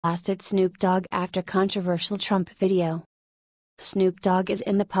blasted Snoop Dogg after controversial Trump video. Snoop Dogg is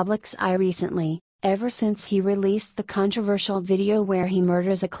in the public's eye recently, ever since he released the controversial video where he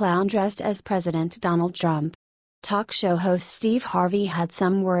murders a clown dressed as President Donald Trump. Talk show host Steve Harvey had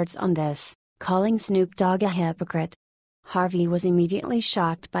some words on this, calling Snoop Dogg a hypocrite. Harvey was immediately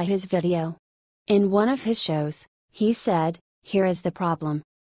shocked by his video. In one of his shows, he said, "Here is the problem.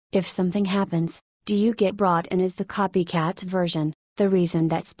 If something happens, do you get brought in as the copycat version, the reason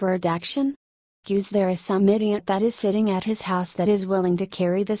that spurred action? There is some idiot that is sitting at his house that is willing to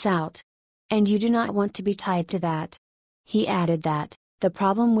carry this out. And you do not want to be tied to that." He added that, "The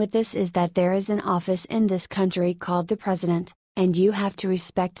problem with this is that there is an office in this country called the president, and you have to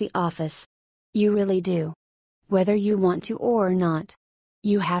respect the office. You really do. Whether you want to or not.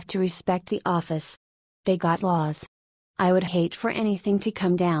 You have to respect the office. They got laws. I would hate for anything to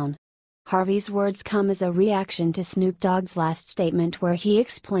come down." Harvey's words come as a reaction to Snoop Dogg's last statement where he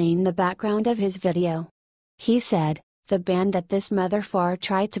explained the background of his video. He said, "The band that this motherfucker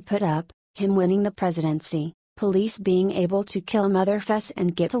tried to put up, him winning the presidency, police being able to kill motherfuckers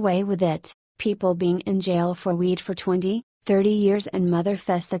and get away with it, people being in jail for weed for 20, 30 years and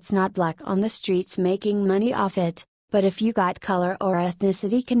motherfuckers that's not black on the streets making money off it, but if you got color or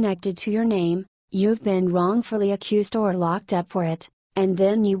ethnicity connected to your name, you've been wrongfully accused or locked up for it, and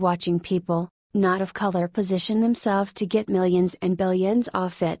then you watching people, not of color position themselves to get millions and billions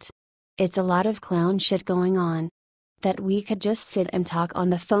off it. It's a lot of clown shit going on that we could just sit and talk on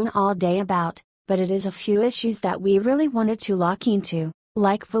the phone all day about, but it is a few issues that we really wanted to lock into,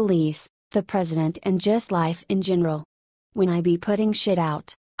 like police, the president and just life in general. When I be putting shit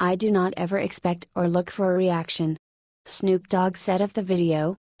out, I do not ever expect or look for a reaction." Snoop Dogg said of the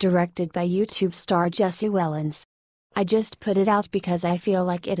video, directed by YouTube star Jesse Wellens. "I just put it out because I feel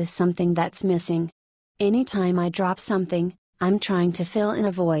like it is something that's missing. Anytime I drop something, I'm trying to fill in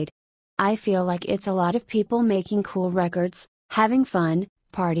a void. I feel like it's a lot of people making cool records, having fun,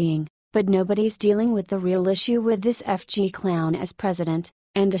 partying, but nobody's dealing with the real issue with this FG clown as president,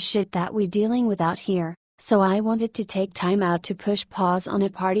 and the shit that we dealing with out here, so I wanted to take time out to push pause on a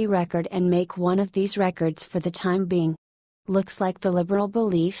party record and make one of these records for the time being. Looks like the liberal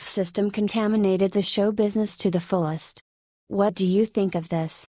belief system contaminated the show business to the fullest. What do you think of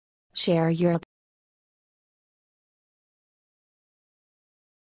this? Share your opinion."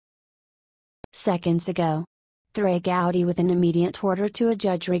 Seconds ago. Gowdy with an immediate order to a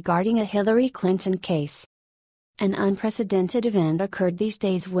judge regarding a Hillary Clinton case. An unprecedented event occurred these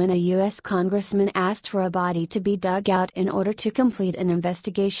days when a U.S. congressman asked for a body to be dug out in order to complete an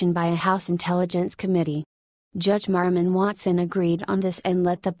investigation by a House Intelligence Committee. Judge Marman Watson agreed on this and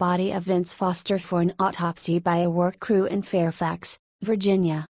let the body of Vince Foster for an autopsy by a work crew in Fairfax,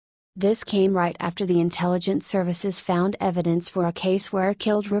 Virginia. This came right after the intelligence services found evidence for a case where a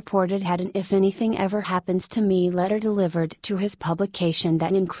killed reported had an "if anything ever happens to me" letter delivered to his publication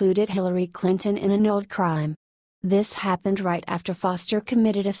that included Hillary Clinton in an old crime. This happened right after Foster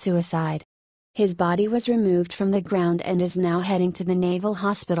committed a suicide. His body was removed from the ground and is now heading to the Naval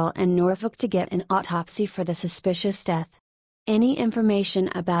Hospital in Norfolk to get an autopsy for the suspicious death. Any information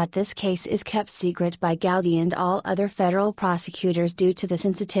about this case is kept secret by Gowdy and all other federal prosecutors due to the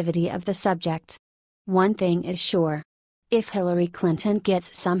sensitivity of the subject. One thing is sure. If Hillary Clinton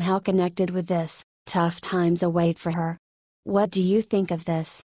gets somehow connected with this, tough times await for her. What do you think of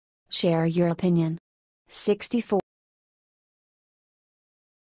this? Share your opinion. 64.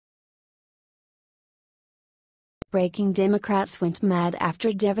 Breaking: Democrats went mad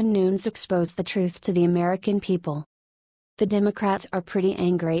after Devin Nunes exposed the truth to the American people. The Democrats are pretty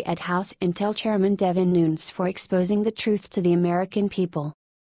angry at House Intel Chairman Devin Nunes for exposing the truth to the American people.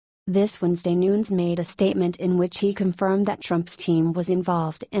 This Wednesday, Nunes made a statement in which he confirmed that Trump's team was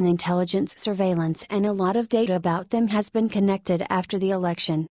involved in intelligence surveillance and a lot of data about them has been connected after the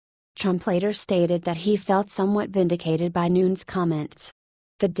election. Trump later stated that he felt somewhat vindicated by Nunes' comments.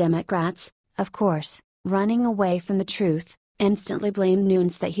 The Democrats, of course, running away from the truth, instantly blamed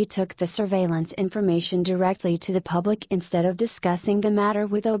Nunes that he took the surveillance information directly to the public instead of discussing the matter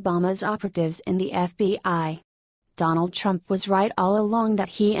with Obama's operatives in the FBI. Donald Trump was right all along that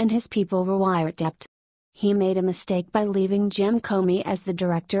he and his people were wiretapped. He made a mistake by leaving Jim Comey as the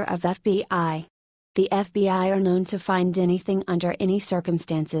director of FBI. The FBI are known to find anything under any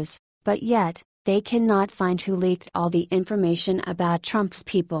circumstances, but yet, they cannot find who leaked all the information about Trump's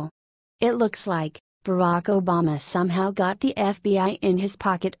people. It looks like Barack Obama somehow got the FBI in his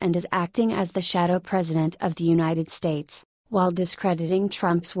pocket and is acting as the shadow president of the United States, while discrediting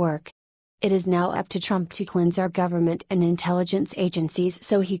Trump's work. It is now up to Trump to cleanse our government and intelligence agencies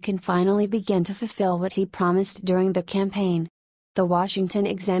so he can finally begin to fulfill what he promised during the campaign. The Washington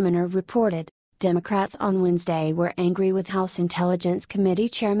Examiner reported, Democrats on Wednesday were angry with House Intelligence Committee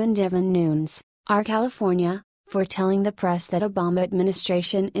Chairman Devin Nunes, R. California, for telling the press that Obama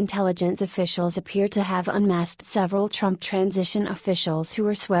administration intelligence officials appear to have unmasked several Trump transition officials who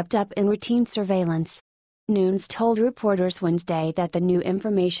were swept up in routine surveillance. Nunes told reporters Wednesday that the new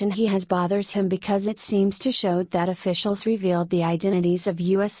information he has bothers him because it seems to show that officials revealed the identities of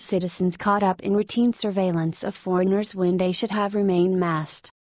U.S. citizens caught up in routine surveillance of foreigners when they should have remained masked.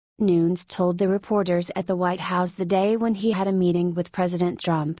 Nunes told the reporters at the White House the day when he had a meeting with President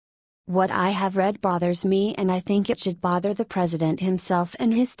Trump. "What I have read bothers me, and I think it should bother the president himself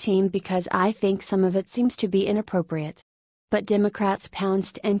and his team because I think some of it seems to be inappropriate." But Democrats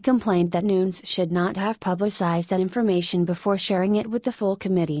pounced and complained that Nunes should not have publicized that information before sharing it with the full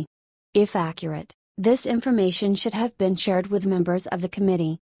committee. If accurate, this information should have been shared with members of the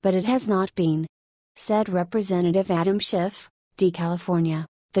committee, but it has not been, said Representative Adam Schiff, D. California,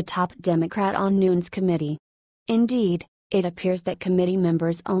 the top Democrat on Nunes' committee. Indeed, it appears that committee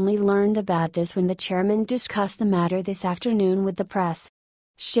members only learned about this when the chairman discussed the matter this afternoon with the press.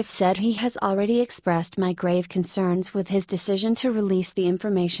 Schiff said he has already expressed my grave concerns with his decision to release the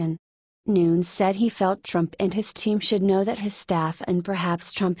information. Nunes said he felt Trump and his team should know that his staff and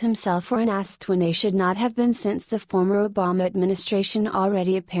perhaps Trump himself were unasked when they should not have been, since the former Obama administration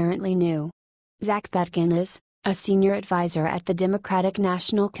already apparently knew. Zach Betkinis, a senior advisor at the Democratic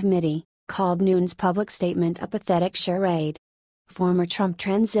National Committee, called Nunes' public statement a pathetic charade. Former Trump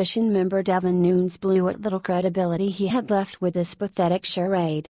transition member Devin Nunes blew what little credibility he had left with this pathetic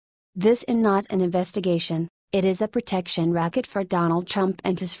charade. "This is not an investigation, it is a protection racket for Donald Trump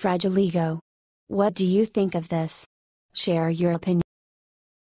and his fragile ego. What do you think of this? Share your opinion."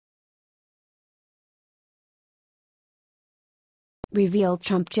 Revealed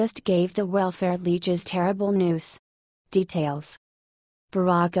Trump just gave the welfare leeches terrible news. Details.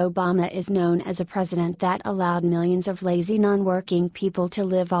 Barack Obama is known as a president that allowed millions of lazy non-working people to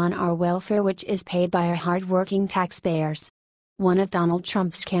live on our welfare, which is paid by our hard-working taxpayers. One of Donald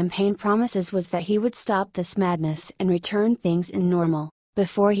Trump's campaign promises was that he would stop this madness and return things in normal.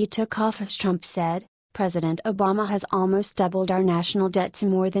 Before he took office, Trump said, "President Obama has almost doubled our national debt to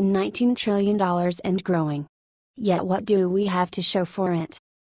more than $19 trillion and growing. Yet what do we have to show for it?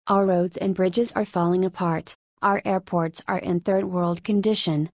 Our roads and bridges are falling apart. Our airports are in third world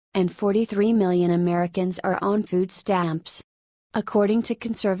condition, and 43 million Americans are on food stamps." According to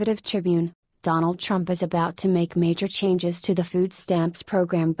Conservative Tribune, Donald Trump is about to make major changes to the food stamps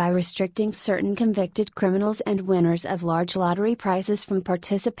program by restricting certain convicted criminals and winners of large lottery prizes from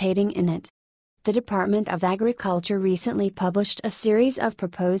participating in it. The Department of Agriculture recently published a series of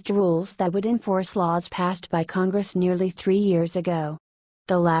proposed rules that would enforce laws passed by Congress nearly 3 years ago.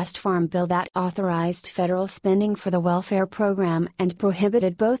 The last farm bill that authorized federal spending for the welfare program and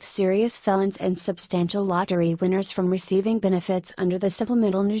prohibited both serious felons and substantial lottery winners from receiving benefits under the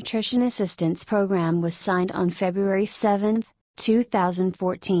Supplemental Nutrition Assistance Program was signed on February 7,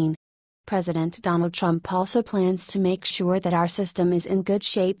 2014. President Donald Trump also plans to make sure that our system is in good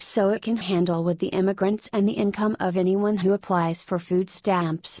shape so it can handle with the immigrants and the income of anyone who applies for food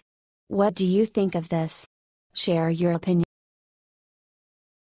stamps. What do you think of this? Share your opinion.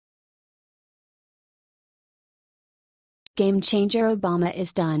 Game changer: Obama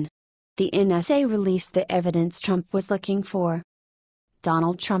is done. The NSA released the evidence Trump was looking for.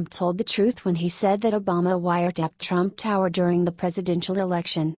 Donald Trump told the truth when he said that Obama wiretapped Trump Tower during the presidential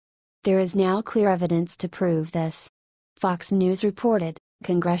election. There is now clear evidence to prove this. Fox News reported,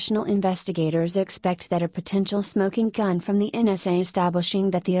 congressional investigators expect that a potential smoking gun from the NSA establishing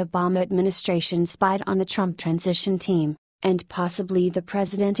that the Obama administration spied on the Trump transition team, and possibly the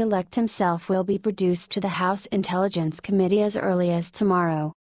president-elect himself, will be produced to the House Intelligence Committee as early as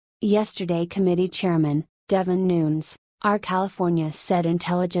tomorrow. Yesterday, committee chairman, Devin Nunes, R. California, said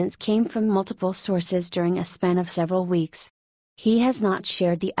intelligence came from multiple sources during a span of several weeks. He has not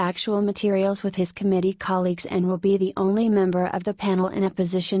shared the actual materials with his committee colleagues and will be the only member of the panel in a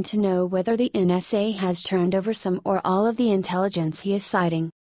position to know whether the NSA has turned over some or all of the intelligence he is citing.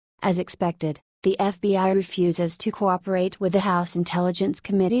 As expected, the FBI refuses to cooperate with the House Intelligence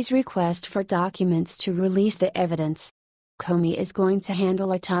Committee's request for documents to release the evidence. Comey is going to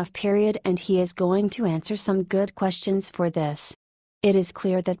handle a tough period, and he is going to answer some good questions for this. It is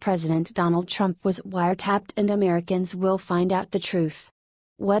clear that President Donald Trump was wiretapped, and Americans will find out the truth.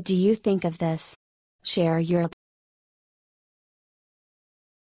 What do you think of this? Share your opinion.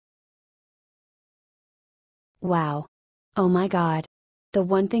 Wow. Oh my God. The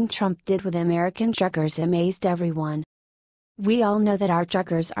one thing Trump did with American truckers amazed everyone. We all know that our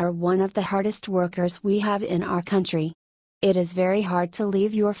truckers are one of the hardest workers we have in our country. It is very hard to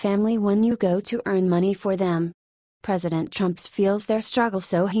leave your family when you go to earn money for them. President Trump feels their struggle,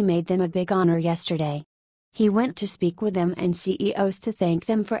 so he made them a big honor yesterday. He went to speak with them and CEOs to thank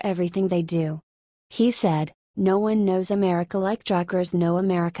them for everything they do. He said, "No one knows America like truckers know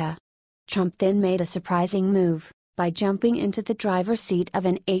America." Trump then made a surprising move, by jumping into the driver's seat of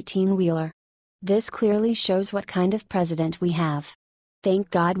an 18-wheeler. This clearly shows what kind of president we have.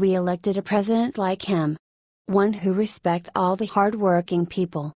 Thank God we elected a president like him. One who respects all the hard-working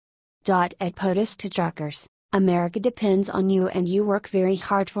people. At POTUS to truckers, America depends on you and you work very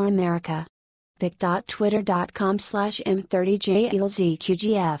hard for America.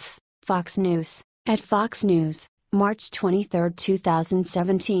 pic.twitter.com/m30jlzqgf, Fox News. At Fox News, March 23,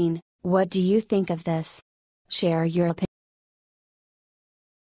 2017, what do you think of this? Share your opinion.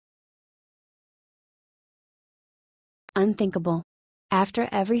 Unthinkable. After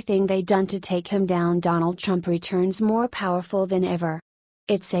everything they done to take him down, Donald Trump returns more powerful than ever.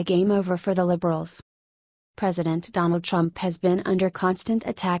 It's a game over for the liberals. President Donald Trump has been under constant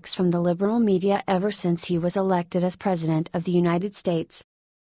attacks from the liberal media ever since he was elected as President of the United States.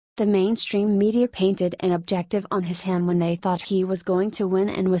 The mainstream media painted an objective on him when they thought he was going to win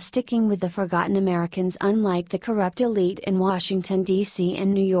and was sticking with the forgotten Americans, unlike the corrupt elite in Washington, D.C.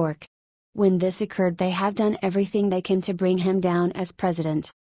 and New York. When this occurred, they have done everything they can to bring him down as president.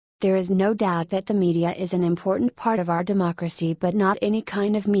 There is no doubt that the media is an important part of our democracy, but not any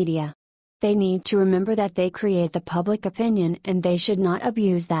kind of media. They need to remember that they create the public opinion and they should not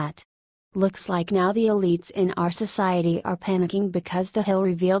abuse that. Looks like now the elites in our society are panicking because The Hill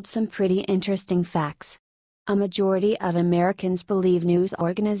revealed some pretty interesting facts. A majority of Americans believe news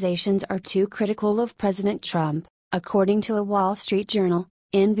organizations are too critical of President Trump, according to a Wall Street Journal,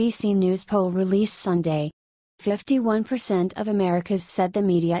 NBC News poll released Sunday. 51% of Americans said the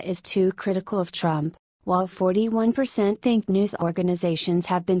media is too critical of Trump, while 41% think news organizations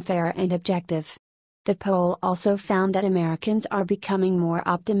have been fair and objective. The poll also found that Americans are becoming more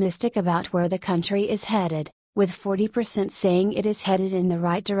optimistic about where the country is headed, with 40% saying it is headed in the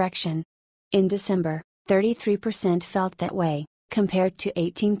right direction. In December, 33% felt that way, compared to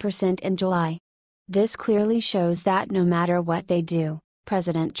 18% in July. This clearly shows that no matter what they do,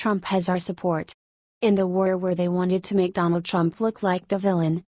 President Trump has our support. In the war where they wanted to make Donald Trump look like the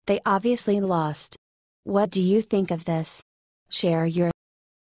villain, they obviously lost. What do you think of this? Share your